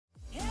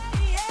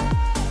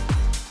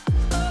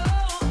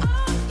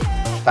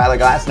Tyler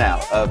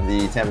Glasnow of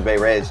the Tampa Bay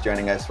Rays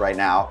joining us right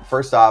now.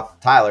 First off,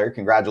 Tyler,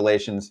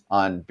 congratulations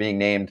on being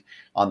named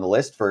on the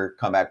list for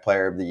Comeback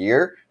Player of the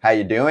Year. How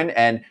you doing?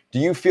 And do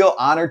you feel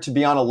honored to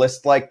be on a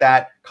list like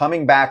that,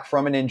 coming back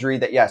from an injury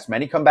that, yes,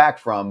 many come back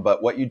from,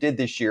 but what you did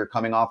this year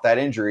coming off that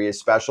injury is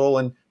special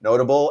and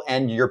notable,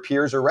 and your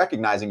peers are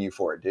recognizing you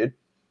for it, dude?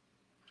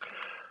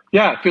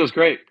 Yeah, it feels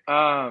great.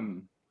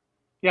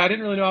 Yeah, I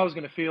didn't really know how I was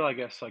going to feel, I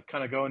guess, like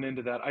kind of going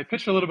into that. I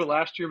pitched a little bit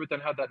last year, but then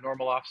had that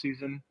normal off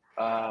season.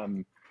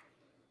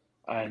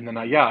 And then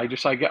I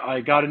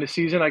got into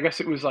season. I guess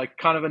it was like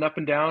kind of an up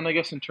and down, I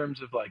guess, in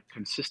terms of like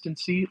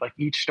consistency, like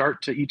each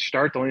start to each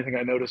start. The only thing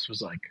I noticed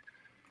was like,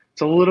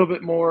 it's a little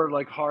bit more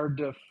like hard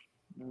to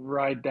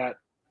ride that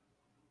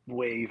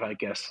wave, I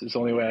guess is the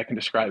only way I can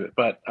describe it.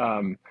 But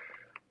I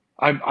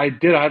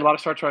had a lot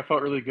of starts where I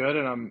felt really good,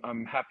 and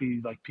I'm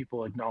happy like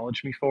people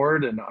acknowledged me for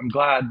it, and I'm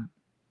glad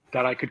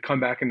that I could come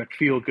back and like,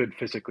 feel good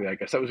physically. I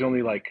guess that was the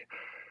only like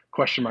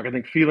question mark. I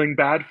think feeling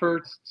bad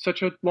for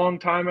such a long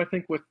time, I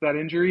think with that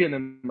injury, and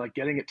then like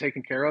getting it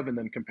taken care of, and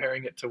then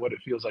comparing it to what it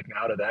feels like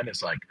now to then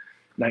is like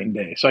night and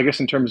day. So I guess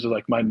in terms of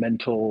like my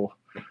mental,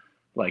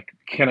 like,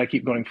 can I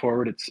keep going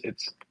forward?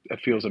 It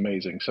feels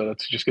amazing. So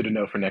that's just good to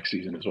know for next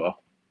season as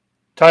well.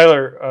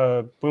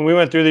 Tyler, when we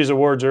went through these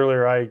awards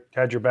earlier, I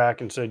had your back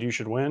and said you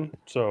should win.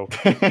 So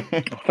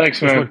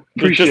thanks, man.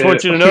 Just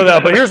want you to know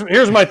that. But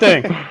here's my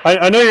thing.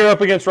 I know you're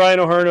up against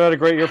Ryan O'Hearn, who had a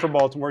great year for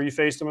Baltimore. You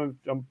faced him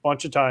a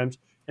bunch of times.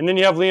 And then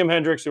you have Liam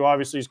Hendriks, who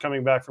obviously is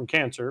coming back from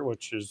cancer,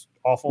 which is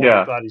awful. Yeah.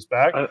 I'm glad he's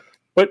back.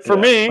 But for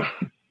me,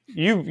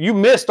 you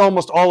missed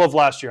almost all of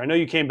last year. I know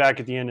you came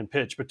back at the end and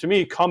pitched. But to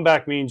me,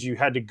 comeback means you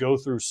had to go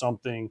through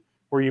something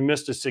where you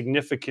missed a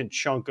significant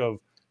chunk of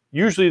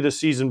usually the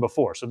season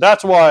before. So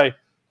that's why,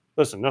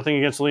 listen, nothing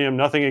against Liam,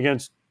 nothing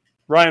against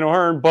Ryan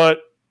O'Hearn, but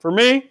for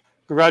me,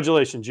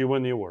 congratulations, you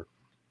win the award.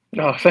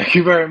 No, thank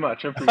you very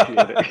much. I appreciate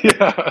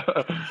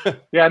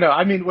it. Yeah, no,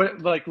 I mean,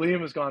 what like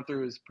Liam has gone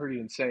through is pretty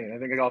insane. I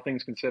think, like, all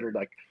things considered,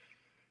 like,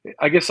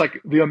 I guess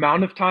like the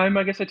amount of time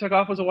I guess I took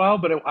off was a while,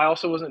 but I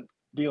also wasn't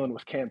dealing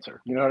with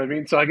cancer. You know what I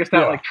mean? So I guess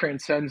that like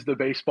transcends the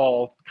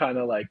baseball kind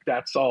of like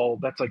that's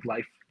like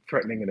life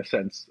threatening in a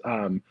sense.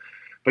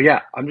 But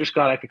yeah, I'm just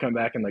glad I could come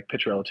back and like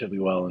pitch relatively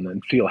well and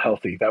then feel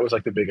healthy. That was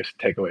like the biggest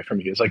takeaway for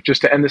me is like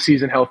just to end the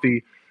season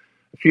healthy,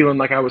 feeling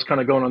like I was kind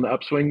of going on the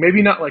upswing.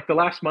 Maybe not like the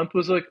last month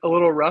was like a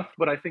little rough,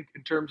 but I think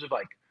in terms of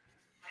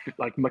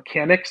like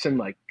mechanics and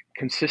like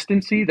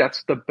consistency,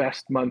 that's the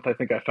best month. I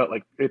think I felt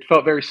like it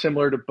felt very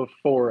similar to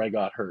before I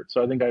got hurt.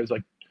 So I think I was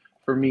like,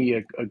 for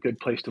me, a good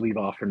place to leave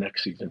off for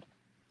next season.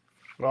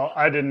 Well,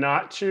 I did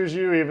not choose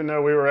you, even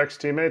though we were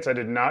ex-teammates. I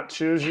did not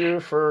choose you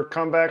for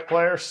comeback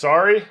player.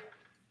 Sorry.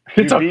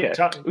 You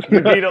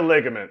beat a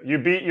ligament. You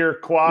beat your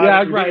quad.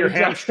 Yeah, you beat your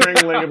hamstring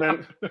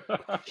ligament.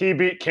 He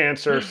beat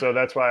cancer, so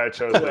that's why I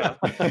chose that.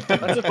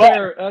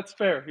 That's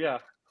fair. Yeah.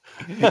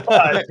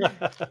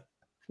 But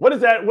what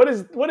is that?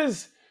 What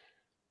is?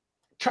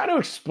 Try to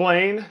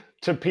explain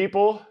to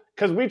people,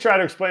 because we try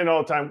to explain it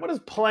all the time. What does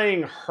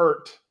playing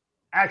hurt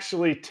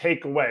actually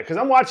take away? Because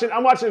I'm watching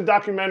a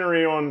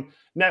documentary on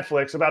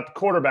Netflix about the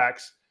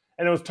quarterbacks,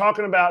 and it was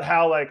talking about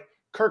how like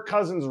Kirk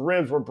Cousins'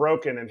 ribs were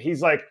broken, and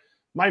he's like,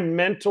 my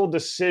mental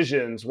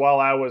decisions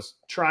while I was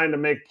trying to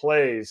make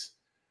plays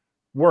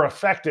were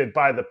affected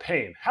by the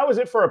pain. How is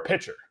it for a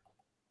pitcher?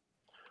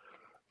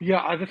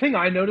 Yeah, the thing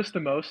I noticed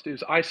the most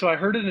is I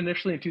heard it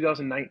initially in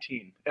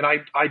 2019, and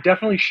I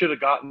definitely should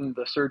have gotten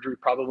the surgery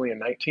probably in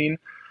 19,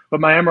 but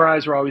my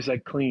MRIs were always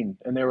like clean,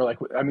 and they were like,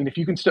 I mean, if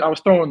you can, I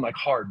was throwing like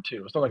hard too.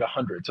 I was throwing like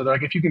 100. So they're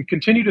like, if you can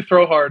continue to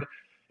throw hard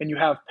and you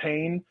have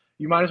pain,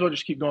 you might as well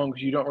just keep going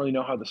because you don't really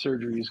know how the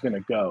surgery is going to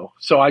go.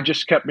 So I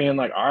just kept being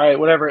like, all right,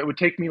 whatever. It would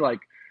take me like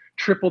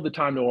triple the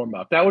time to warm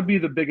up. That would be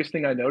the biggest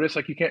thing I noticed.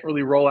 Like you can't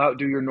really roll out,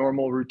 do your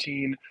normal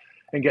routine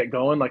and get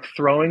going. Like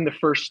throwing the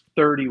first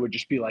 30 would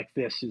just be like,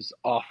 this is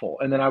awful.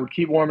 And then I would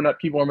keep warming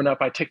up.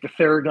 I'd take the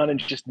Theragun and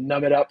just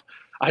numb it up.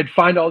 I'd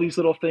find all these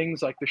little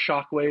things like the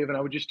shockwave, and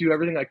I would just do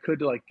everything I could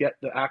to like get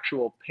the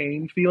actual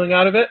pain feeling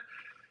out of it.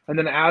 And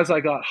then as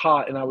I got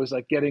hot and I was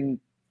like getting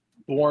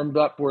warmed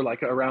up, we're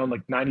like around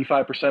like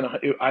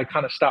 95%, I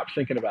kind of stopped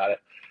thinking about it.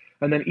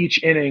 And then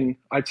each inning,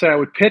 I'd say I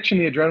would pitch and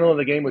the adrenaline of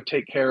the game would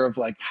take care of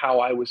like how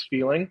I was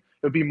feeling.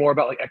 It would be more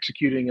about like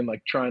executing and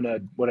like trying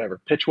to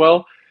whatever, pitch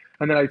well.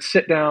 And then I'd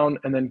sit down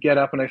and then get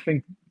up. And I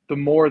think the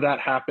more that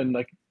happened,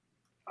 like,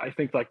 I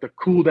think like the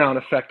cool down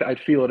effect, I'd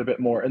feel it a bit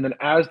more. And then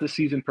as the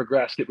season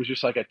progressed, it was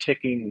just like a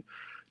ticking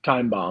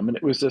time bomb. And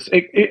it was this,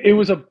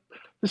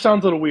 this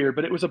sounds a little weird,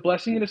 but it was a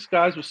blessing in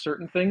disguise with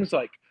certain things.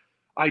 Like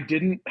I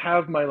didn't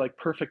have my like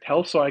perfect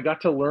health. So I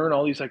got to learn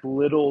all these like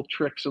little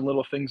tricks and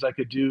little things I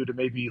could do to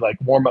maybe like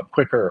warm up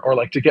quicker or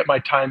like to get my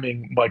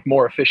timing like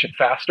more efficient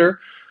faster.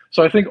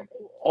 So I think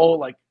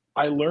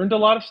I learned a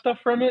lot of stuff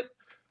from it,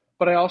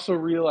 but I also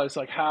realized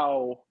like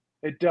how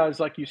it does,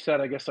 like you said,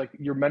 I guess like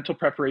your mental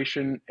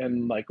preparation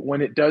and like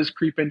when it does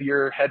creep into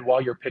your head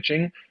while you're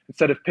pitching,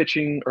 instead of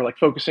pitching or like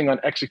focusing on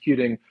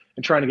executing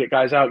and trying to get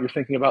guys out, you're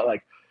thinking about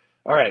like,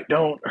 all right,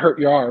 don't hurt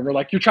your arm, or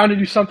like you're trying to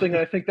do something. And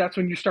I think that's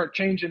when you start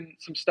changing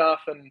some stuff.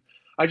 And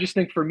I just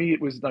think for me,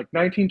 it was like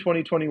 19,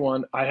 20,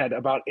 21. I had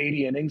about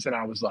 80 innings and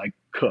I was like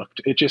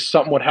cooked. It just,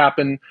 something would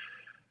happen.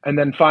 And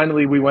then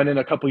finally we went in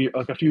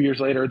a few years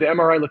later, the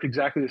MRI looked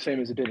exactly the same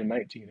as it did in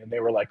 19. And they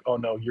were like, oh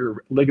no,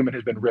 your ligament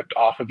has been ripped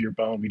off of your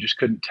bone. We just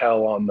couldn't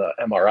tell on the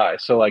MRI.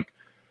 So like,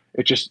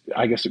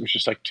 I guess it was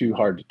just like too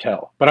hard to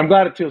tell, but I'm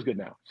glad it feels good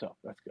now. So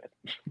that's good.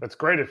 That's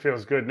great. It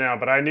feels good now,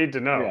 but I need to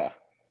know. Yeah.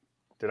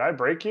 Did I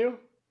break you?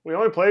 We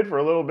only played for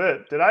a little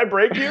bit. Did I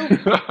break you?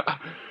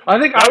 I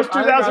think that was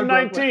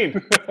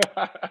 2019.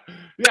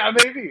 Yeah,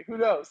 maybe. Who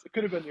knows? It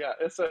could have been. Yeah.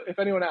 If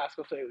anyone asks,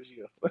 I'll say it was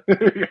you.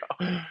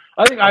 Yeah.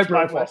 I think I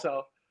broke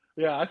myself.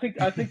 Yeah, I think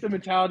the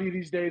mentality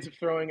these days of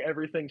throwing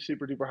everything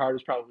super duper hard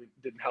is probably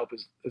didn't help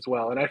as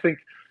well. And I think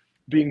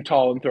being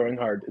tall and throwing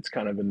hard, it's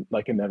kind of an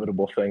like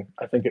inevitable thing.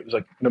 I think it was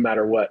like no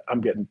matter what,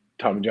 I'm getting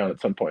Tommy John at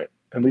some point.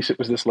 At least it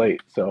was this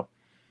late. So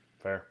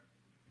fair.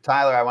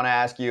 Tyler, I want to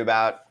ask you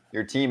about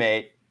your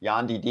teammate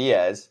Yandy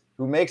Diaz,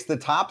 who makes the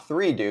top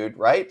 3, dude.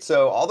 Right?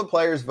 So all the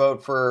players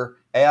vote for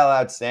AL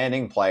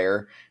Outstanding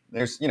Player.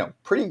 There's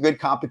pretty good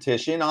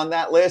competition on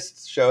that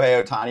list: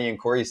 Shohei Ohtani and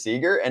Corey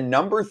Seager. And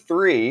number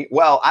 3,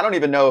 well, I don't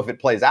even know if it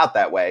plays out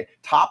that way.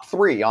 Top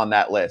 3 on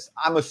that list.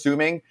 I'm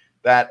assuming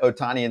that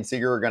Ohtani and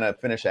Seager are going to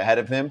finish ahead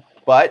of him,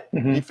 but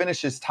he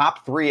finishes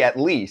top 3 at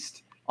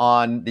least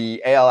on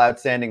the AL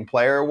Outstanding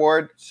Player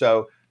Award.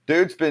 So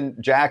dude's been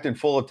jacked and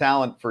full of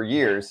talent for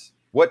years.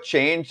 What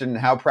changed, and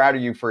how proud are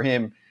you for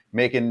him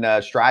making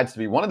strides to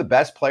be one of the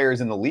best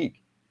players in the league?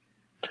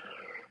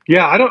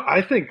 Yeah,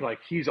 I think like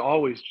he's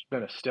always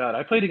been a stud.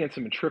 I played against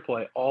him in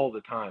AAA all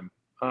the time.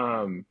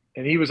 And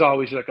he was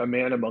always like a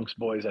man amongst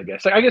boys, I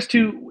guess. Like, I guess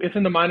too, if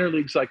in the minor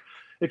leagues, like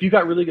if you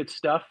got really good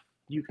stuff,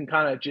 you can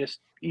kind of just,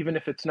 even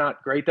if it's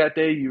not great that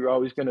day, you're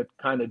always going to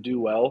kind of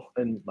do well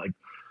and like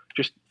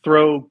just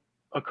throw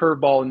a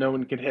curveball and no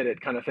one can hit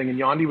it kind of thing. And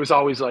Yandy was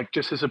always like,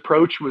 just his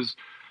approach was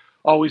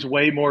always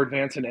way more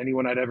advanced than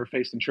anyone I'd ever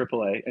faced in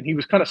AAA. And he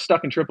was kind of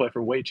stuck in AAA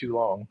for way too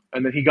long.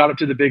 And then he got up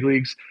to the big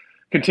leagues,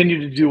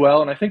 continued to do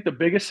well. And I think the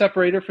biggest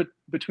separator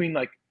between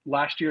like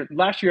last year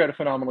had a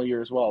phenomenal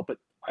year as well. But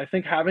I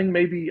think having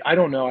maybe, I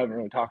don't know, I haven't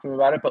really talked to him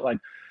about it, but like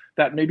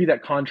that, maybe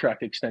that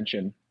contract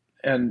extension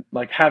and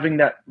like having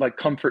that like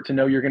comfort to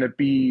know you're going to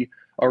be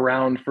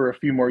around for a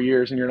few more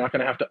years and you're not going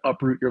to have to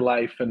uproot your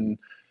life. And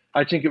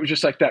I think it was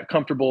just like that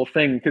comfortable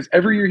thing, because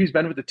every year he's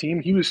been with the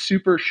team, he was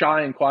super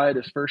shy and quiet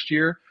his first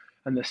year.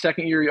 And the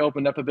second year he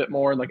opened up a bit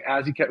more. And like,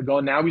 as he kept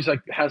going, now he's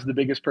like, has the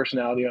biggest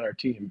personality on our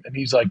team. And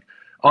he's like,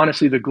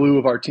 honestly, the glue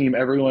of our team.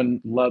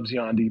 Everyone loves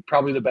Yandy,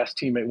 probably the best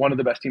teammate, one of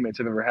the best teammates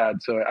I've ever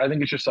had. So I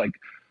think it's just like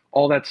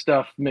all that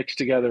stuff mixed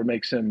together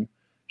makes him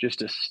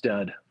just a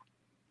stud.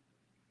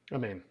 I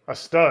mean, a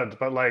stud,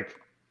 but like,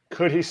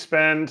 could he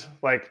spend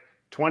like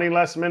 20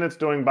 less minutes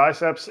doing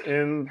biceps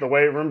in the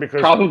weight room?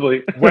 Because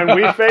probably when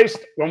we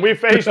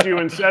faced you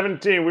in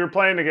 17, we were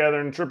playing together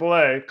in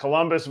AAA,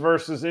 Columbus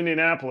versus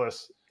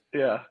Indianapolis.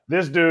 Yeah.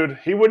 This dude,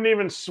 he wouldn't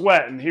even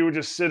sweat, and he would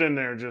just sit in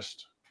there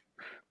just.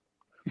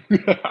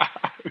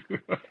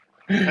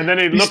 And then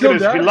he'd look at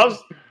his.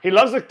 He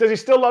loves the. Does he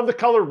still love the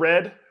color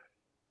red?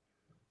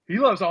 He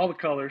loves all the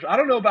colors. I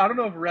don't know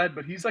if red,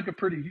 but he's like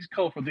he's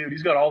colorful dude.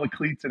 He's got all the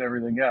cleats and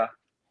everything. Yeah.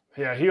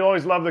 Yeah, he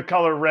always loved the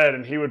color red,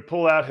 and he would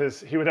pull out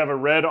he would have a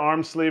red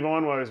arm sleeve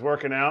on while he was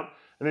working out,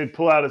 and he'd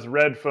pull out his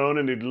red phone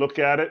and he'd look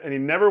at it, and he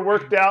never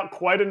worked out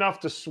quite enough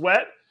to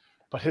sweat,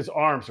 but his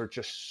arms are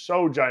just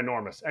so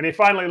ginormous. And he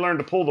finally learned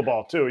to pull the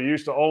ball too. He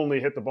used to only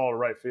hit the ball to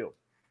right field.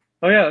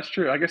 Oh yeah, that's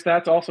true. I guess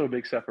that's also a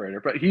big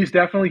separator. But he's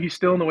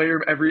still in the weight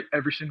room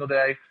every single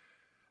day.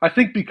 I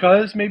think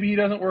because maybe he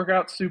doesn't work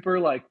out super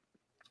like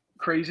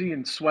crazy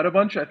and sweat a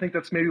bunch. I think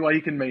that's maybe why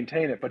he can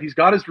maintain it. But he's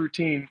got his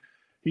routine.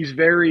 He's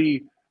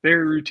very,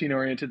 very routine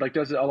oriented. Like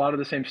does a lot of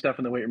the same stuff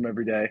in the weight room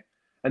every day.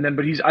 And then,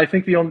 but I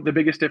think the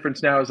biggest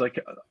difference now is like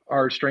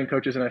our strength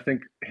coaches, and I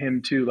think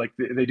him too. Like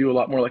they do a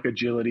lot more like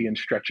agility and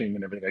stretching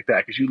and everything like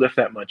that. Because you lift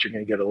that much, you're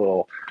gonna get a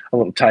little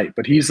tight.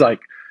 But he's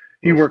like.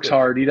 He works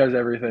hard. He does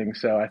everything.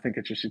 So I think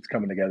it's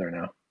coming together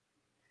now.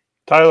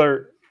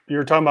 Tyler, you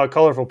were talking about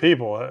colorful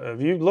people. Have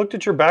you looked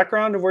at your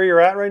background of where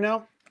you're at right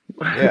now?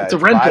 Yeah, it's a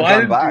rental.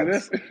 I didn't do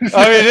this.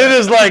 I mean, it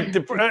is like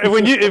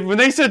when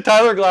they said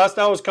Tyler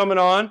Glasnow was coming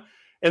on,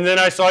 and then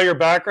I saw your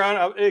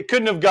background, it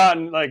couldn't have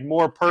gotten like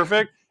more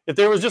perfect. If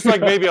there was just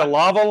like maybe a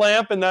lava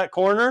lamp in that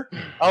corner,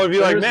 I would be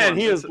like, man,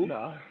 he is.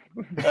 No.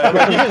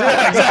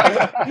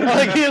 Exactly.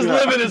 Like he is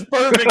living his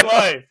perfect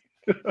life.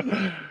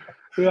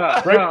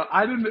 Yeah, no,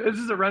 I didn't. This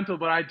is a rental,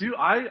 but I do.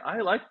 I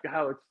like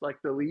how it's like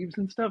the leaves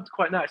and stuff. It's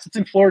quite nice. It's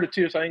in Florida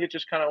too, so I think it's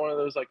just kind of one of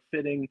those like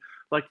fitting,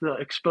 like the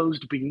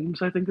exposed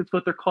beams. I think that's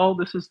what they're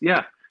called. It's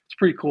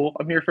pretty cool.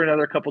 I'm here for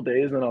another couple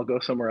days, and then I'll go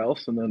somewhere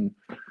else, and then.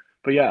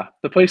 But yeah,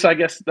 the place I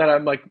guess that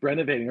I'm like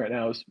renovating right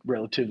now is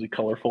relatively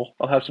colorful.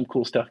 I'll have some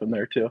cool stuff in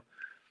there too.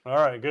 All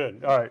right,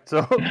 good. All right,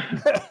 so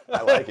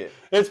I like it.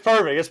 It's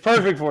perfect. It's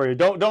perfect for you.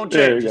 Don't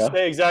change. Just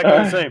stay exactly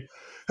the same.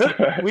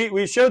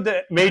 We showed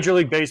the Major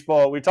League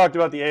Baseball. We talked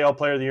about the AL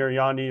Player of the Year,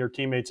 Yandy, your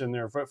teammates in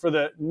there. For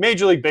the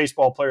Major League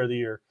Baseball Player of the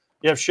Year,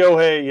 you have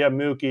Shohei, you have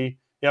Mookie,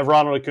 you have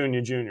Ronald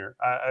Acuna Jr.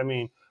 I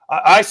mean,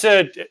 I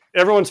said,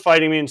 everyone's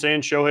fighting me and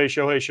saying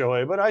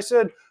Shohei. But I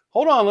said,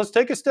 hold on, let's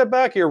take a step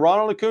back here.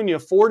 Ronald Acuna,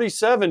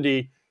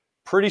 40-70,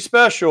 pretty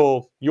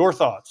special. Your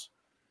thoughts?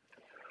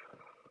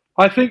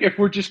 I think if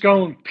we're just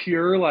going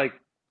pure like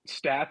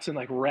stats and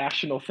like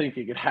rational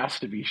thinking, it has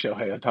to be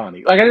Shohei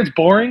Ohtani. Like, and it's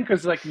boring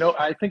because like no,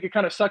 I think it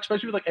kind of sucks,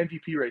 especially with like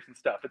MVP race and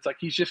stuff. It's like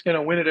he's just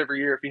gonna win it every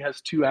year if he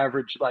has 2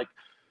 average, like,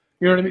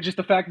 you know what I mean? Just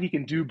the fact that he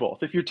can do both.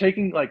 If you're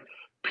taking like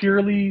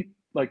purely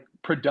like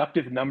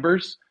productive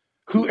numbers,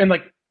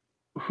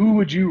 who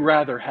would you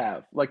rather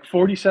have? Like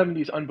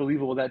 40-70 is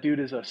unbelievable. That dude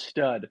is a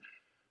stud.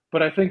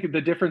 But I think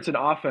the difference in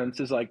offense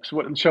is like, so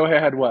what Shohei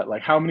had, what,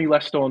 like how many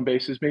less stolen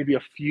bases, maybe a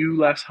few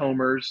less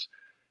homers.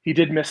 He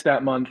did miss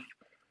that month.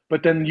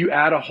 But then you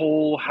add a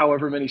whole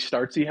however many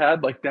starts he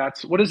had, like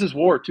that's, what is his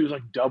WAR too? Is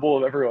like double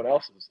of everyone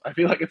else's. I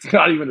feel like it's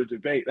not even a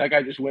debate. That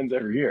guy just wins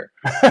every year.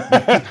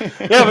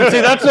 Yeah, but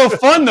see, that's no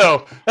fun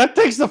though. That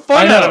takes the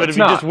fun out of it if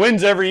he just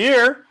wins every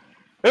year.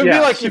 It would be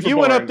like if you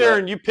went up there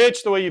and you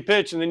pitched the way you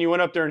pitch, and then you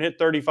went up there and hit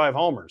 35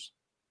 homers.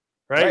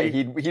 Right?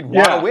 He'd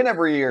want to win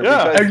every year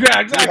because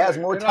exactly. He has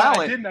more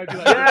talent. I'd be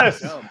like,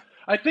 yes.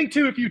 I think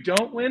too, if you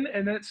don't win,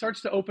 and then it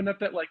starts to open up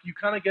that like you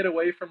kind of get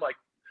away from like,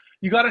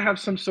 you got to have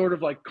some sort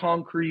of like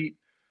concrete,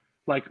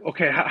 like,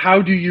 okay,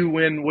 how do you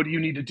win? What do you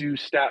need to do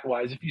stat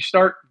wise? If you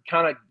start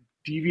kind of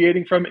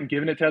deviating from it and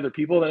giving it to other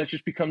people, then it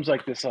just becomes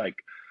like this, like,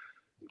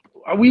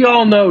 we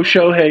all know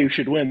Shohei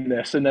should win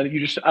this. And then you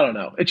just, I don't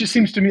know. It just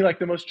seems to me like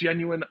the most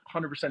genuine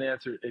 100%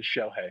 answer is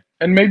Shohei.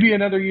 And maybe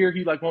another year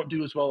he like won't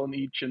do as well in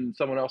each, and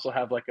someone else will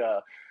have like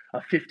a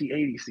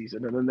 50-80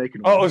 season, and then they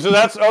can win. So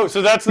that's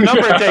the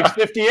number it takes,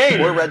 58.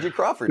 Or Reggie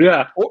Crawford.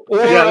 Yeah. Or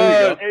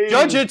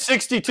Judge hit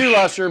 62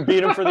 last year and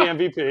beat him for the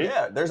MVP.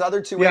 Yeah, there's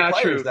other two-way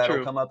players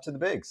that'll come up to the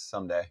bigs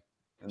someday.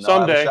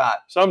 Someday.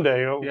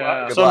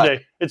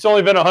 Someday. It's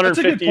only been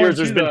 150 years.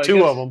 There's been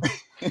 2 of them.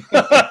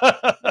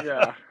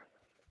 Yeah.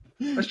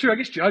 That's true. I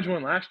guess Judge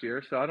won last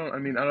year, so I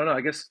don't know. I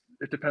guess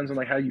it depends on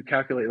like how you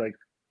calculate, like,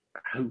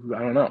 I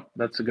don't know.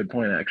 That's a good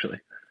point, actually.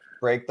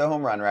 Break the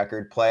home run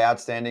record, play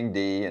outstanding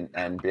D,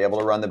 and be able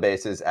to run the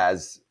bases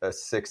as a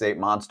 6'8"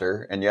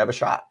 monster, and you have a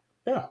shot.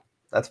 Yeah.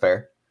 That's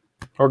fair.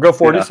 Or go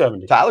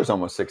 40-70. Tyler's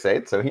almost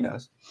 6'8", so he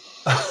knows.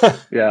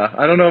 Yeah,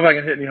 I don't know if I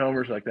can hit any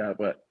homers like that,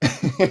 but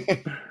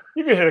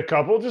you can hit a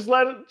couple. Just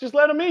let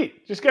him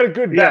eat. Just get a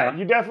good bat.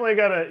 You definitely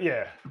gotta.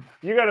 Yeah,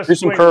 you gotta do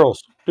some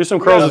curls. Do some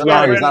curls. He's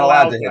not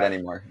allowed to hit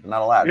anymore. He's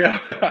not allowed. Yeah,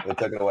 they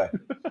took it away.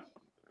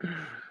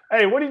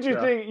 Hey, what did you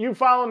think? You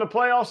following the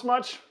playoffs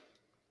much?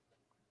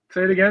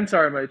 Say it again.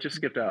 Sorry, mate. Just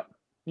skipped out.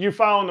 You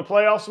following the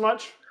playoffs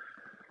much?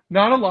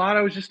 Not a lot.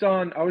 I was just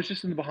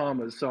in the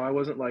Bahamas, so I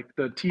wasn't like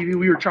the TV.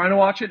 We were trying to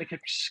watch it, and it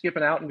kept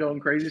skipping out and going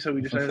crazy, so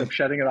we just ended up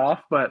shutting it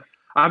off. But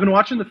I've been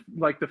watching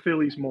the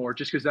Phillies more,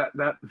 just because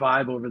that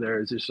vibe over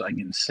there is just like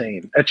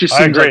insane. It just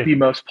seems like the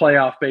most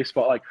playoff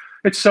baseball. Like,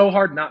 it's so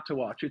hard not to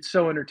watch. It's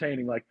so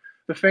entertaining. Like,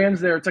 the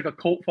fans there, it's like a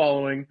cult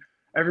following.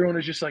 Everyone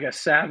is just like a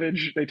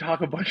savage. They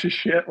talk a bunch of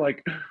shit.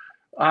 Like,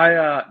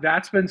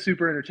 that's been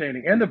super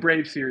entertaining. And the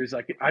Braves series,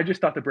 like, I just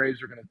thought the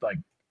Braves were gonna like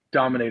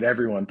dominate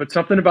everyone. But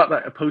something about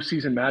that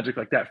postseason magic,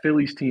 like that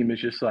Phillies team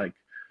is just like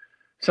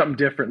something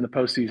different in the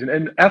postseason.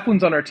 And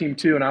Eflin's on our team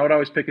too, and I would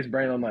always pick his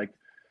brain on like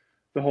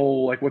the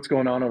whole like what's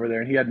going on over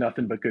there, and he had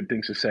nothing but good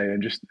things to say.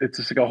 And just it's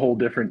just like a whole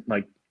different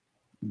like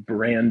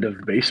brand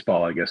of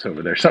baseball, I guess,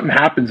 over there. Something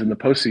happens in the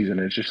postseason,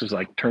 and it just is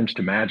like turns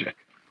to magic.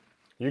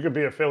 You could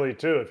be a Philly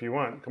too if you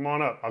want. Come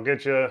on up. I'll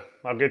get you a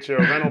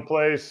rental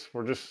place.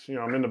 We're just,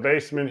 I'm in the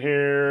basement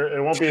here.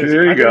 It won't be as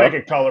I can make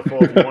it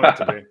colorful if you want it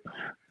to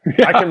be.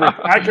 Yeah.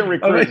 I can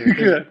recruit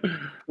you.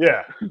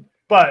 Yeah.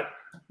 But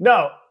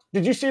no,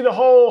 did you see the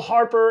whole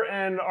Harper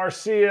and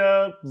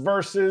Arcia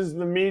versus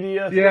the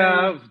media thing?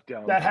 Yeah, that was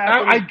dumb. That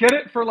happened. I get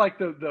it for like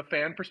the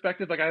fan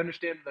perspective. Like, I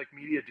understand like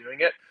media doing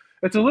it.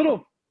 It's a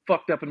little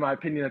fucked up in my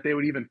opinion that they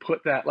would even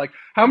put that. Like,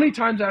 how many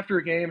times after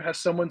a game has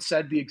someone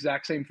said the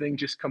exact same thing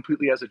just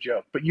completely as a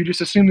joke, but you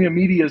just assume the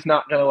media is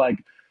not going to like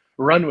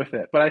run with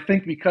it. But I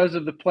think because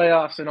of the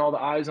playoffs and all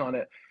the eyes on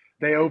it,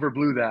 they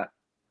overblew that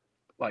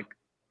like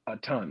a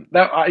ton.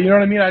 That, you know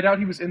what I mean? I doubt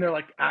he was in there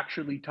like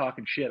actually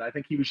talking shit. I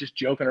think he was just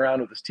joking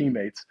around with his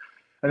teammates,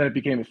 and then it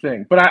became a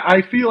thing. But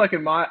I feel like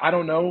I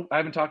don't know, I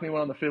haven't talked to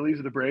anyone on the Phillies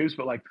or the Braves,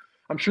 but like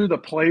I'm sure the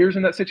players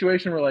in that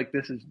situation were like,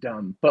 this is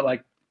dumb. But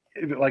like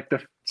the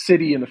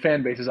city and the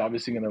fan base is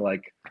obviously going to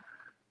like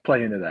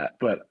play into that,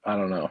 but I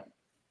don't know.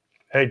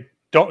 Hey,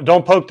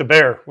 don't poke the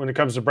bear when it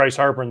comes to Bryce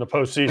Harper in the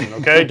postseason,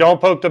 okay?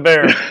 Don't poke the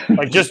bear.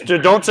 Like, just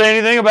don't say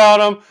anything about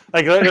him.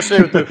 Like, let's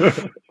say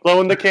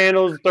blowing the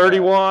candles,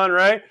 31,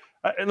 right?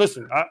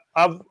 Listen,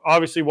 I've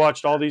obviously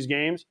watched all these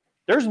games.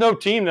 There's no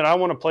team that I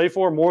want to play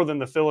for more than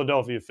the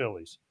Philadelphia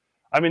Phillies.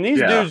 I mean,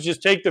 these dudes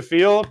just take the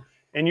field,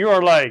 and you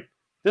are like,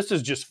 this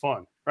is just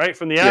fun. Right?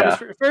 From the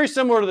atmosphere, very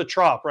similar to the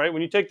Trop, right?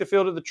 When you take the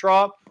field at the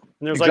Trop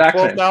and there's like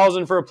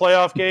 12,000 for a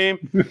playoff game,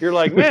 you're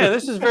like, man,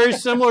 this is very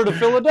similar to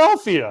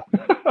Philadelphia.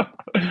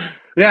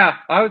 Yeah,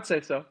 I would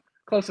say so.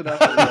 Close enough.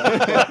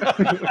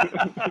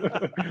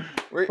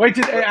 Wait,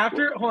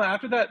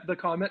 after that the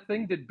comment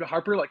thing, did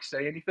Harper like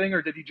say anything,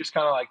 or did he just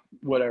kind of like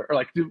whatever? Or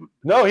like,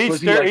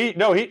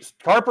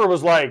 Harper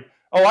was like,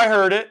 "Oh, I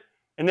heard it,"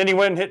 and then he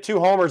went and hit 2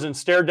 homers and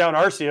stared down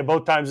Arcia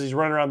both times he's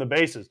running around the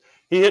bases.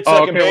 He hit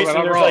second base,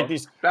 and there's like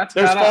these.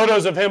 There's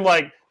photos of him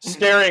like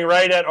staring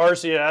right at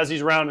Arcia as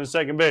he's rounding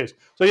second base.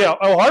 So yeah,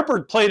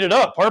 Harper played it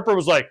up. Harper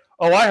was like,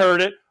 "Oh, I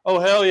heard it.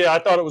 Oh, hell yeah, I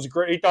thought it was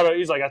great."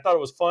 He's like, "I thought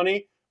it was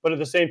funny." But at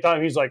the same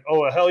time, he's like,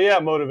 "Oh, hell yeah,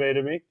 it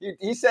motivated me."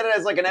 He said it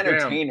as like an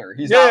entertainer.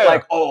 He's not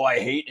like, "Oh, I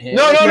hate him."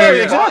 No,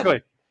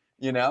 exactly.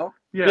 You know?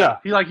 Yeah.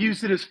 He like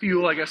used it as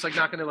fuel, I guess, like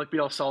not gonna like be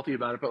all salty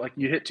about it, but like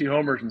you hit 2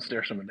 homers and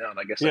stare someone down.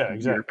 I guess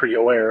you're pretty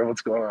aware of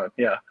what's going on.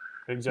 Yeah.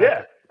 Exactly.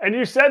 Yeah. And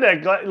you said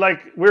that like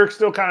we're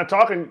still kind of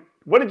talking.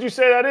 What did you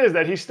say that is?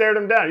 That he stared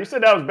him down? You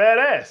said that was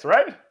badass,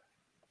 right?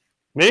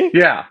 Me?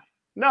 Yeah.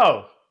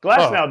 No.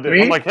 Glasnow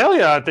did. I'm like, hell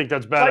yeah, I think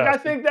that's badass. Like I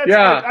think that's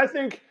I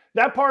think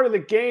that part of the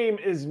game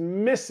is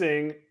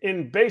missing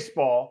in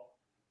baseball,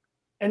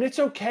 and it's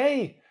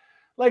okay.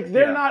 Like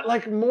they're not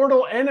like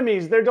mortal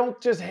enemies. They don't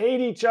just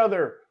hate each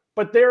other,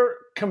 but they're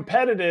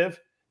competitive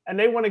and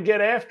they want to get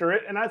after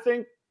it. And I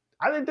think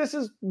this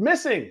is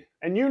missing,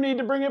 and you need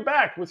to bring it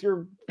back with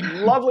your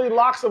lovely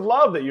locks of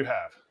love that you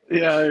have.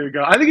 Yeah, there you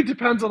go. I think it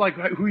depends on like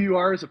who you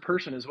are as a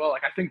person as well.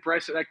 Like I think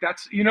Bryce, like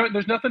that's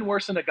there's nothing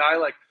worse than a guy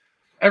like.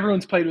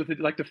 Everyone's played with it,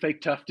 like the fake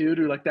tough dude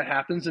who like that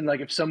happens. And like,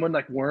 if someone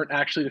like weren't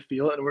actually to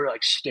feel it and we're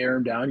like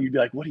staring down, you'd be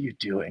like, what are you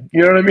doing?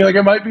 You know what I mean? Like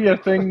it might be a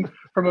thing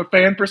from a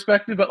fan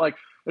perspective, but like,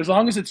 as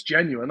long as it's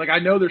genuine, like I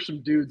know there's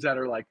some dudes that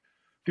are like,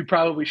 who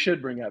probably should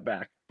bring that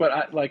back, but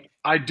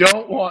I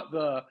don't want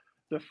the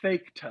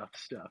fake tough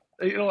stuff.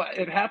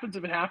 It happens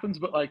if it happens,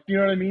 but like, you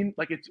know what I mean?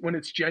 Like when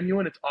it's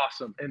genuine, it's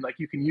awesome. And like,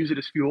 you can use it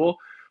as fuel,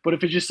 but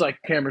if it's just like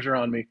cameras are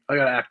on me, I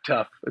got to act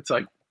tough. It's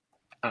like,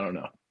 I don't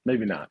know,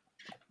 maybe not.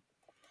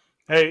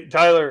 Hey,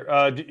 Tyler,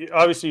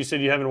 obviously you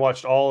said you haven't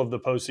watched all of the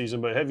postseason,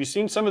 but have you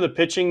seen some of the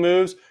pitching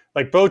moves?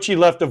 Like Bochy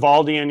left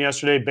Eovaldi in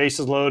yesterday,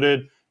 bases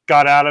loaded,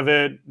 got out of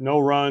it, no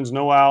runs,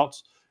 no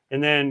outs.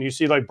 And then you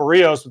see like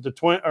Barrios with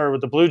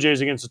the Blue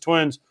Jays against the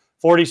Twins,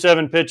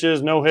 47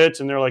 pitches, no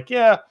hits, and they're like,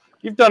 "Yeah,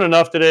 you've done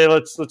enough today.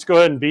 Let's go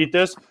ahead and beat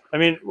this." I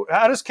mean,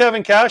 how does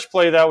Kevin Cash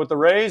play that with the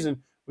Rays?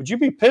 And would you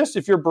be pissed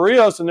if you're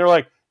Barrios and they're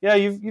like, "Yeah,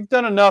 you've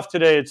done enough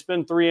today. It's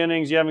been 3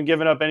 innings. You haven't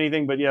given up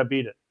anything, but yeah,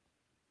 beat it."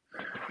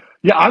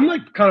 Yeah, I'm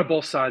like kind of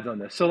both sides on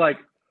this. So like,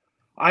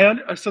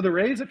 so the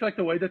Rays, I feel like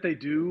the way that they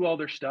do all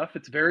their stuff,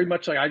 it's very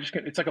much like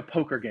it's like a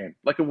poker game.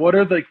 Like, what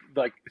are the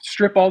like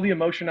strip all the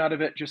emotion out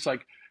of it, just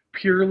like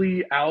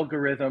purely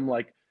algorithm.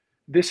 Like,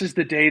 this is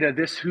the data.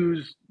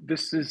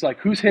 This is like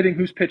who's hitting,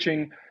 who's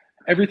pitching.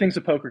 Everything's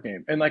a poker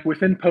game. And like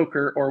within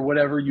poker or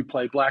whatever you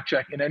play,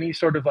 blackjack, in any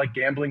sort of like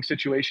gambling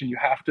situation, you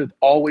have to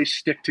always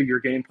stick to your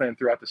game plan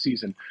throughout the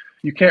season.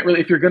 You can't really,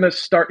 if you're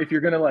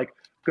gonna like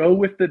go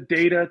with the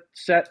data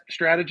set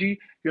strategy,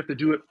 you have to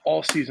do it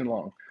all season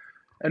long.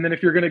 And then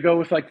if you're going to go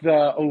with like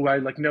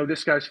no,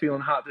 this guy's feeling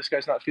hot, this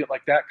guy's not feeling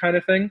like that kind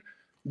of thing,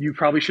 you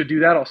probably should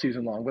do that all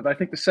season long. But I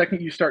think the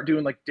second you start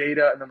doing like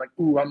data and then like,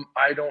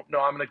 I don't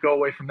know, I'm going to go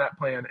away from that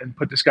plan and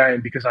put this guy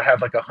in because I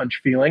have like a hunch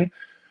feeling,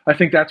 I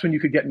think that's when you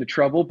could get into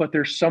trouble. But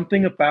there's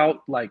something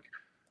about like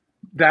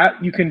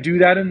that, you can do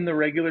that in the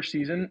regular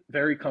season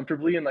very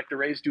comfortably, and like the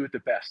Rays do it the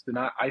best. And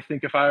I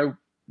think if I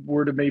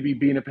were to maybe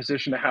be in a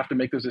position to have to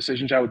make those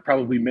decisions, I would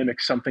probably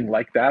mimic something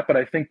like that. But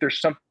I think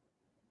there's something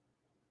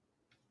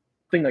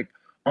like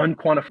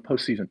unquantified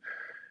postseason.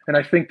 And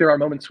I think there are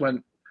moments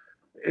when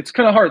it's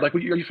kind of hard. Like, are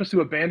you supposed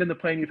to abandon the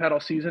plan you've had all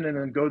season and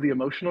then go the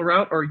emotional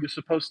route? Or are you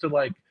supposed to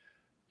like,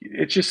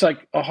 it's just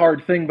like a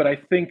hard thing. But I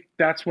think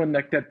that's when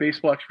like that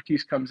baseball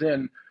expertise comes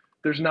in.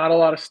 There's not a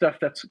lot of stuff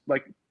that's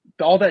like,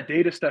 all that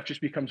data stuff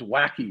just becomes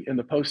wacky in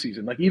the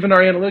postseason. Like even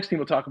our analytics team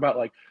will talk about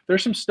like,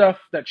 there's some stuff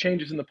that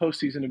changes in the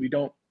postseason and we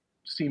don't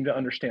seem to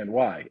understand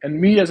why. And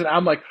me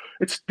I'm like,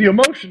 it's the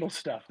emotional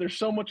stuff. There's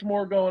so much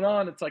more going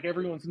on. It's like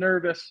everyone's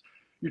nervous.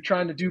 You're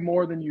trying to do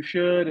more than you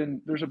should.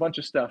 And there's a bunch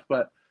of stuff.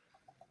 But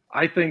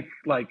I think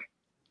like,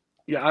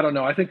 yeah, I don't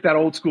know. I think that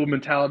old school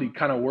mentality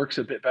kind of works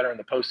a bit better in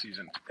the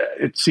postseason.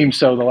 It seems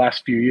so the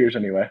last few years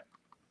anyway.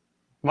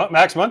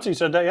 Max Muncy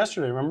said that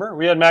yesterday, remember?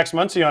 We had Max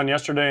Muncy on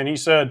yesterday, and he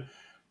said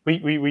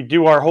we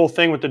do our whole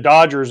thing with the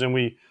Dodgers, and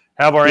we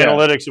have our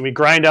analytics, and we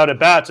grind out at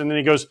bats, and then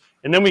he goes,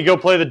 and then we go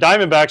play the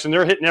Diamondbacks, and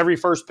they're hitting every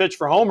first pitch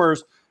for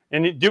homers,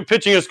 and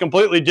pitching is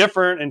completely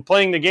different, and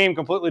playing the game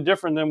completely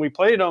different than we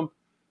played them.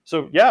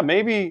 So, yeah,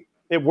 maybe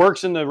it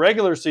works in the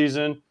regular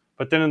season,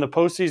 but then in the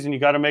postseason, you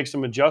got to make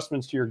some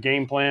adjustments to your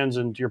game plans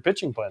and to your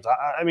pitching plans.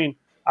 I mean,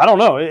 I don't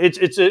know. It's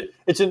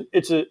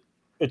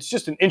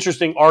just an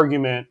interesting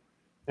argument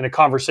and a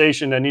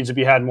conversation that needs to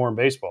be had more in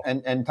baseball.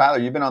 And Tyler,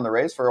 you've been on the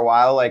Rays for a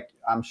while. Like,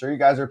 I'm sure you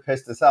guys are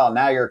pissed as hell.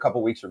 Now you're a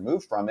couple weeks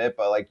removed from it,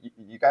 but like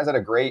you guys had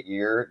a great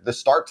year. The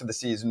start to the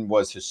season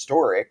was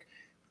historic.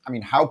 I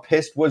mean, how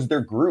pissed was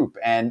their group?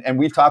 And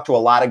we've talked to a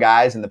lot of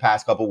guys in the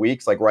past couple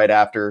weeks, like right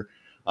after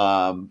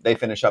they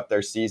finish up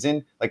their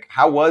season. Like,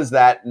 how was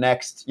that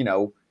next,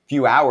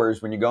 few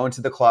hours when you go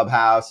into the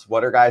clubhouse?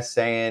 What are guys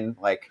saying?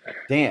 Like,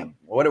 damn,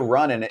 what a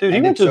run. And Dude,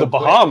 he went to the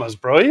Bahamas,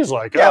 bro. He's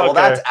like, yeah, oh, well,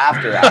 okay. that's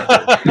after.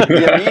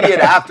 The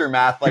immediate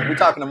aftermath, like we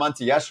talking to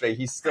Muncie yesterday,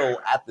 he's still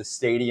at the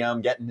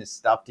stadium getting his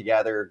stuff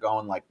together,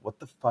 going like, what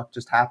the fuck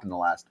just happened the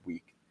last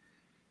week?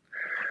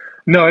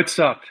 No, it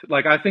sucked.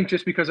 Like, I think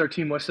just because our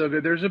team was so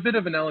good, there's a bit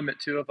of an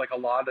element too of like a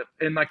lot of,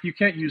 and like you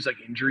can't use like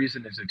injuries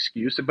as an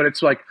excuse, but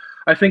it's like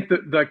I think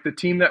that like the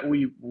team that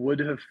we would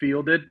have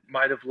fielded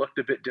might have looked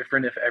a bit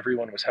different if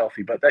everyone was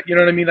healthy. But that, you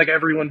know what I mean? Like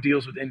everyone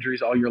deals with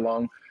injuries all year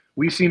long.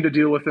 We seem to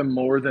deal with them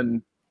more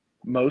than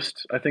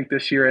most, I think,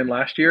 this year and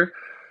last year.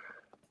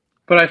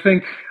 But I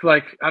think,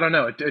 like, I don't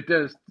know,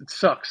 it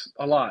sucks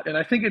a lot. And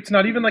I think it's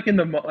not even like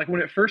like when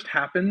it first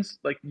happens,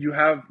 like you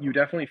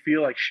definitely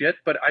feel like shit.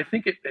 But I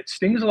think it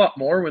stings a lot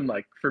more when,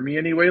 like, for me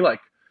anyway, like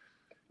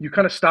you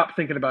kind of stop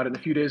thinking about it and a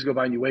few days go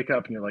by and you wake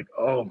up and you're like,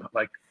 oh,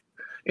 like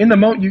in the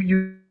moment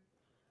you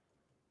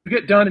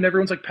get done and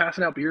everyone's like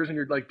passing out beers and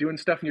you're like doing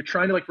stuff and you're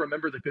trying to like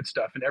remember the good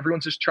stuff and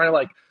everyone's just trying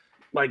to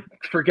like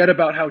forget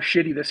about how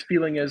shitty this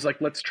feeling is. Like,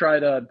 let's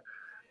try to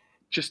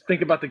just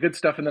think about the good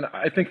stuff. And then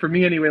I think for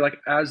me anyway, like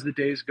as the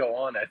days go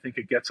on, I think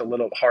it gets a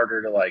little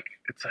harder to like,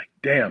 it's like,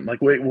 damn,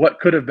 like wait, what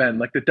could have been?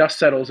 Like the dust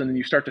settles and then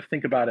you start to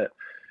think about it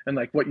and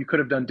like what you could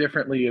have done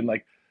differently and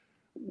like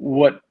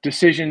what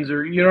decisions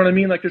or, you know what I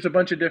mean? Like there's a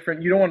bunch of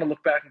different, you don't want to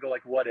look back and go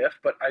like, what if,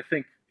 but I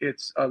think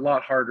it's a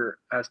lot harder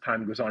as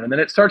time goes on. And then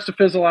it starts to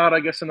fizzle out, I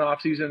guess, in the off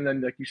season. And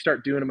then like you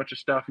start doing a bunch of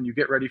stuff and you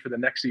get ready for the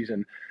next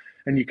season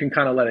and you can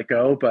kind of let it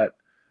go. But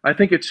I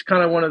think it's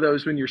kind of one of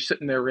those when you're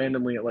sitting there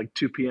randomly at like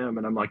 2 p.m.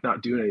 and I'm like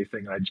not doing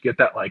anything. I just get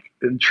that like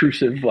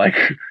intrusive, like,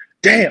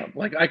 damn,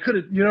 like I could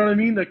have, you know what I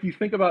mean? Like you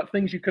think about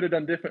things you could have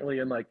done differently.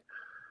 And like,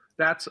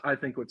 that's, I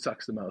think, what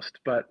sucks the most.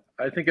 But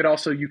I think it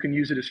also, you can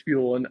use it as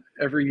fuel. And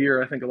every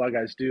year, I think a lot of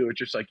guys do. It's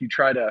just like you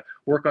try to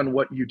work on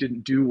what you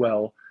didn't do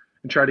well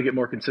and try to get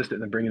more consistent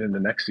and then bring it into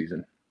next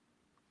season.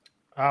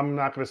 I'm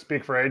not going to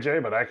speak for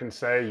AJ, but I can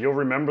say you'll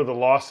remember the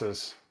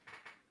losses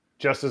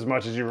just as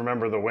much as you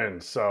remember the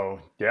wins. So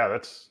yeah,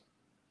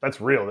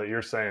 that's real that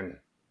you're saying,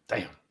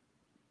 damn.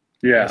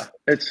 Yeah,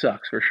 it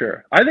sucks for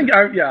sure. I think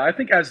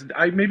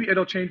maybe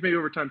it'll change maybe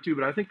over time too,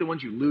 but I think the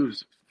ones you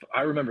lose,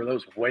 I remember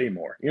those way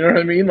more. You know what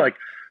I mean? Like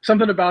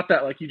something about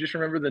that, like you just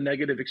remember the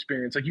negative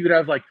experience. Like you could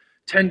have like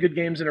 10 good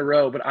games in a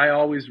row, but I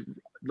always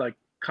like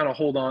kind of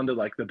hold on to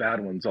like the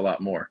bad ones a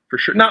lot more for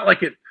sure. Not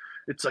like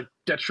it's like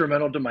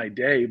detrimental to my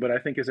day, but I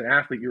think as an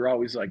athlete, you're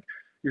always like,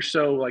 you're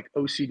so like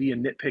OCD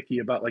and nitpicky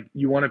about like,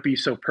 you want to be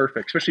so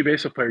perfect, especially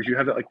baseball players. You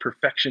have that like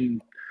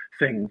perfection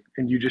thing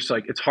and you just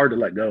like, it's hard to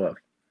let go of.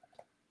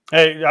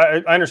 Hey, I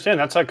understand.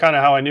 That's like kind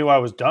of how I knew I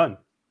was done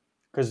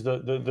because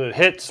the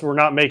hits were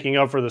not making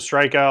up for the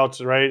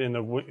strikeouts, right? And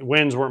the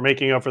wins weren't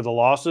making up for the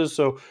losses.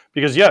 So,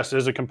 because yes,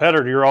 as a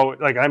competitor, you're always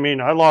like, I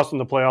mean, I lost in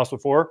the playoffs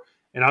before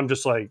and I'm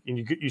just like, and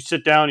you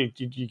sit down,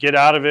 you get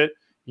out of it,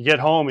 you get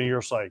home and you're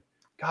just like,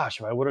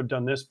 gosh, if I would have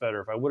done this better,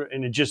 if I would have,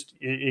 and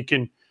it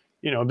can,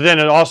 you know, but then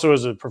it also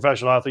as a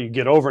professional athlete, you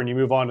get over and you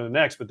move on to the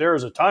next. But there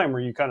is a time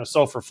where you kind of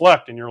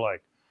self-reflect and you're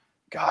like,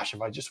 gosh,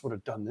 if I just would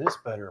have done this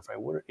better, if I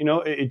would have, you know,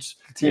 it's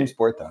team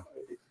sport though.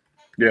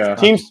 Yeah.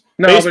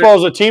 Baseball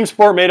is a team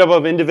sport made up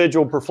of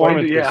individual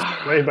performances.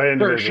 Yeah. Played by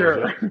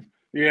individuals. For sure.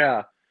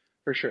 Yeah,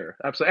 for sure.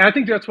 Absolutely. And I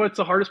think that's what's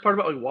the hardest part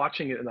about like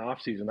watching it in the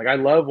off season. Like I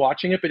love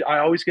watching it, but I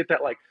always get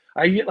that, like,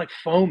 I get like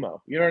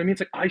FOMO, you know what I mean?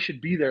 It's like, I should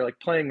be there, like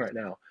playing right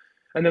now.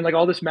 And then like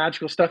all this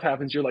magical stuff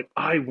happens. You're like,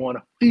 I want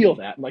to feel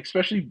that. And like,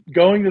 especially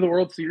going to the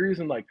World Series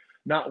and like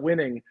not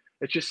winning.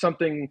 It's just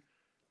something,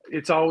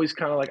 it's always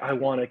kind of like, I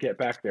want to get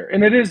back there.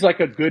 And it is like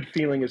a good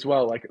feeling as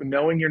well. Like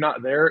knowing you're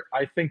not there,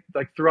 I think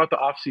like throughout the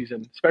off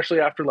season, especially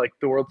after like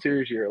the World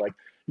Series year, like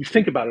you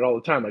think about it all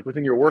the time, like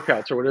within your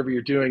workouts or whatever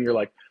you're doing, you're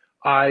like,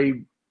 I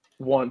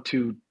want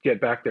to get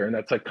back there. And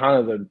that's like kind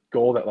of the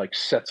goal that like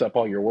sets up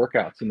all your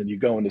workouts. And then you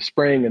go into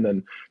spring and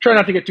then try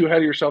not to get too ahead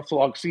of yourself to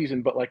long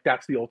season, but like,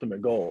 that's the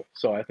ultimate goal.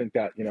 So I think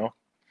that, you know.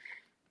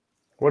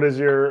 What is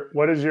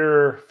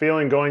your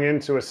feeling going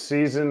into a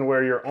season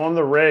where you're on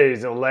the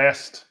Rays the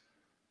last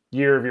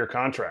year of your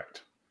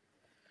contract?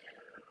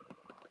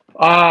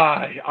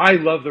 I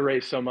love the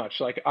Rays so much.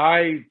 Like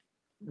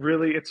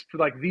it's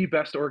like the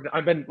best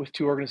I've been with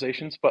two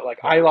organizations, but like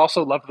I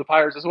also love the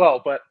Pirates as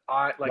well. But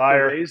I like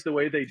Liar. The Rays, the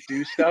way they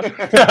do stuff.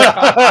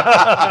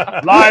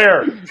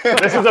 Liar!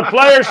 This is a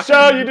player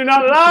show. You do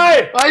not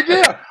lie. I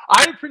do.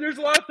 There's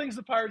a lot of things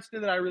the Pirates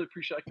did that I really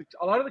appreciate. Like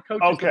a lot of the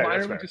coaches, the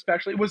minor leagues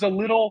especially, it was a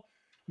little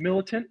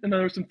militant, and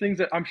there were some things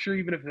that I'm sure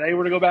even if they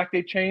were to go back,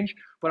 they'd change.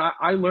 But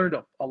I learned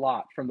a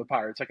lot from the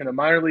Pirates. Like in the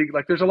minor league,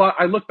 like there's a lot.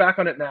 I look back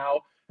on it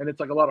now, and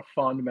it's like a lot of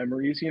fond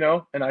memories, you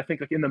know. And I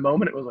think like in the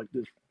moment, it was like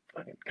this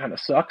fucking kind of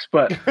sucks,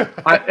 but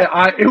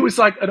it was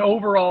like an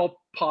overall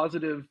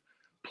positive.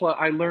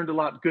 I learned a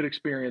lot, good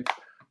experience.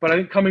 But I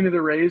think coming to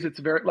the Rays, it's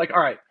very like,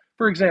 all right.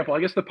 For example, I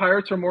guess the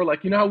Pirates are more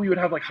like, you know how we would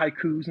have like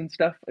haikus and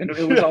stuff, and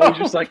it was always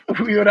just like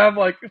we would have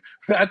like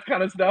that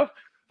kind of stuff.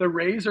 The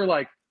Rays are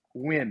like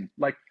win,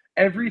 like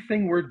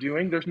everything we're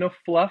doing, there's no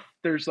fluff.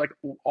 There's like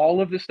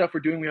all of this stuff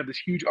we're doing. We have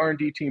this huge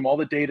R&D team, all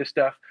the data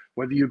stuff,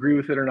 whether you agree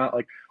with it or not.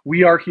 Like,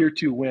 we are here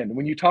to win.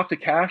 When you talk to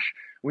Cash,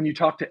 when you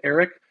talk to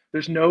Eric,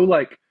 there's no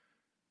like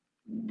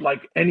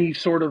any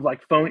sort of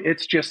like phone.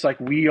 It's just like,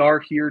 we are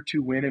here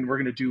to win, and we're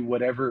going to do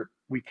whatever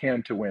we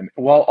can to win,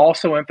 while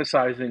also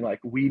emphasizing like,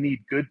 we need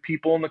good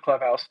people in the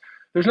clubhouse.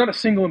 There's not a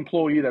single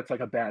employee that's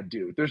like a bad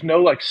dude. There's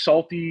no like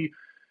salty,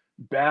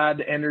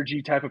 bad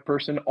energy type of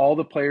person. All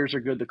the players are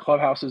good. The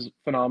clubhouse is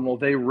phenomenal.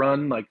 They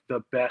run like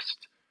the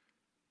best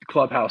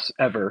clubhouse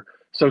ever.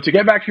 So to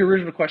get back to your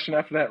original question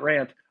after that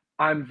rant,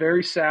 I'm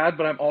very sad,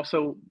 but I'm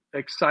also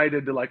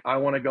excited to like, I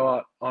want to go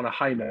out on a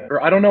high note.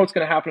 Or I don't know what's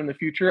going to happen in the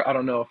future. I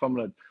don't know if I'm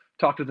going to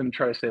talk to them and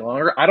try to stay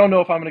longer. I don't know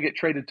if I'm going to get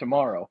traded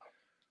tomorrow,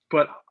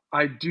 but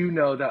I do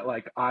know that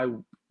like, I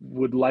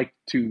would like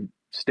to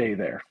stay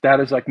there. That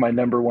is like my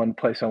number one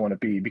place I want to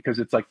be, because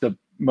it's like the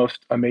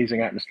most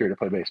amazing atmosphere to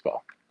play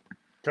baseball.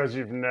 Because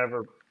you've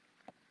never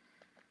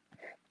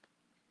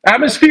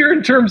atmosphere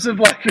in terms of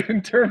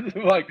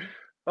like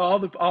all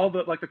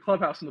the like the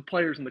clubhouse and the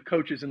players and the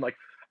coaches, and like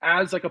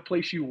as like a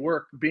place you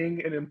work,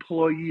 being an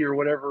employee or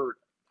whatever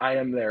I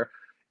am there,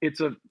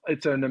 it's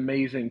an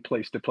amazing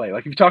place to play.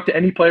 Like, if you talk to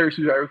any players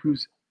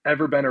who's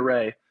ever been a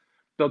Ray,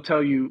 they'll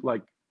tell you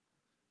like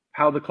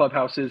how the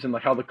clubhouse is and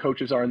like how the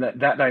coaches are, and that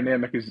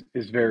dynamic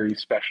is very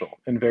special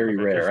and very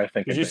rare, I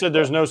think. Because you said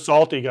there's no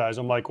salty guys.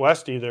 I'm like,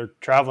 Westy, their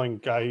traveling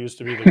guy, used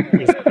to be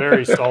is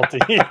very salty.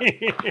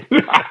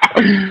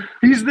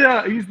 He's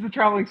the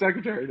traveling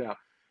secretary now.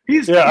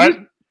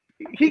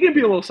 He can be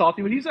a little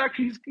salty, but he's a good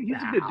dude.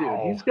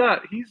 He's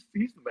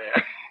the man.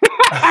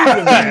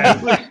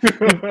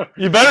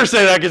 You better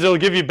say that, because it'll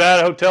give you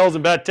bad hotels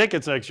and bad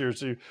tickets next year.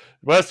 So,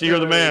 Westy, you're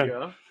the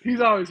man.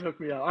 He's always hooked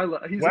me up.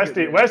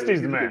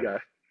 Westy's the man. Guy.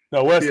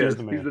 No, Westy's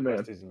the man. He's the man.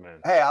 Westy's the man.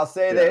 Hey, I'll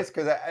say this,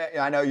 because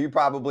I know you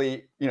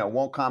probably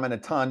won't comment a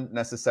ton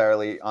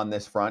necessarily on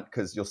this front,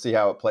 because you'll see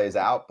how it plays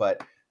out.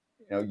 But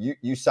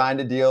you signed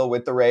a deal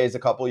with the Rays a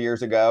couple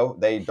years ago.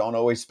 They don't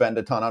always spend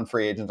a ton on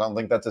free agents. I don't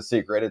think that's a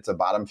secret. It's a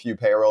bottom few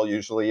payroll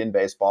usually in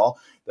baseball.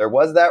 There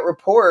was that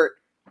report,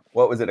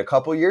 what was it, a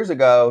couple years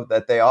ago,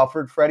 that they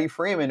offered Freddie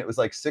Freeman. It was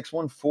like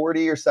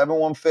 6,140 or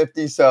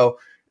 7,150. So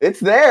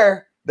it's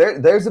there.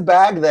 There's a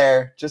bag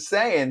there. Just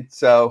saying.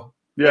 So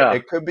yeah,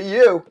 it could be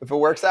you if it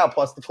works out.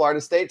 Plus the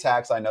Florida state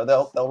tax. I know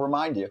they'll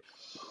remind you.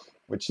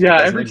 Which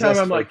every time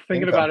I'm like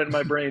thinking about it in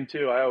my brain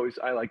too, I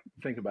like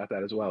think about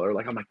that as well. Or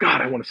like, I'm like, God,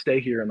 I want to stay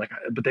here, and like,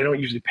 but they don't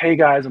usually pay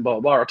guys and blah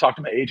blah blah. Or talk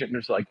to my agent, and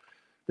it's like,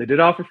 they did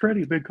offer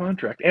Freddie a big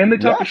contract, and they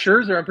talked to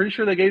Scherzer. I'm pretty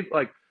sure they gave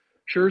like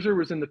Scherzer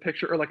was in the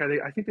picture, or like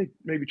I think they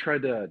maybe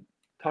tried to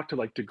talk to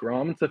like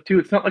DeGrom and stuff too.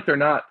 It's not like they're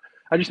not.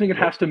 I just think it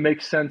has to make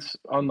sense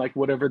on like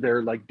whatever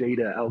their like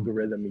data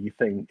algorithm-y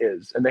thing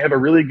is, and they have a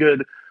really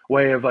good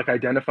way of like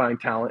identifying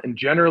talent. And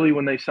generally,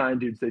 when they sign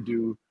dudes, they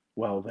do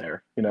well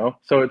there,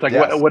 so it's like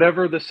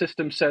whatever the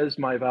system says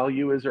my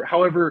value is, or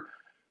however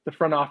the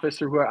front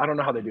office or who, I don't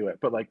know how they do it,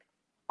 but like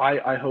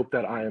I hope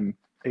that I am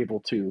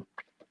able to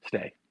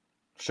stay.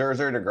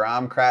 Scherzer,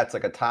 DeGrom, Kratz,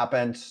 like a top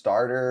end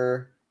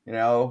starter,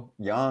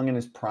 young in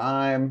his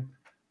prime.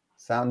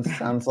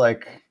 Sounds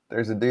like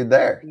there's a dude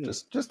there.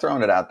 Just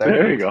throwing it out there.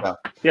 There you go. So,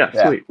 yeah,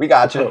 sweet. We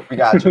got you.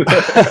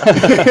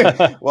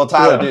 Well,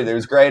 Tyler, dude, it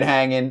was great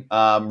hanging.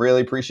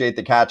 Really appreciate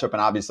the catch up,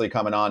 and obviously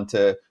coming on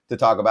to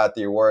talk about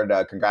the award.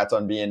 Congrats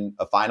on being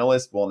a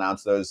finalist. We'll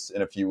announce those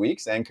in a few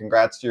weeks, and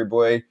congrats to your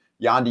boy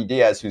Yandy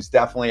Diaz, who's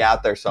definitely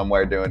out there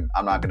somewhere doing.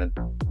 I'm not going to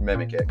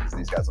mimic it because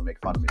these guys will make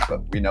fun of me,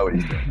 but we know what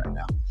he's doing right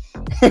now.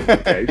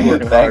 Yeah, he's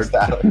working Thanks,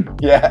 hard. Tyler.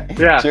 Yeah.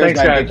 Cheers,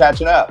 thanks, man. Good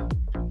catching up.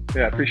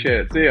 Yeah,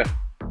 appreciate it. See ya.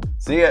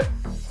 See ya.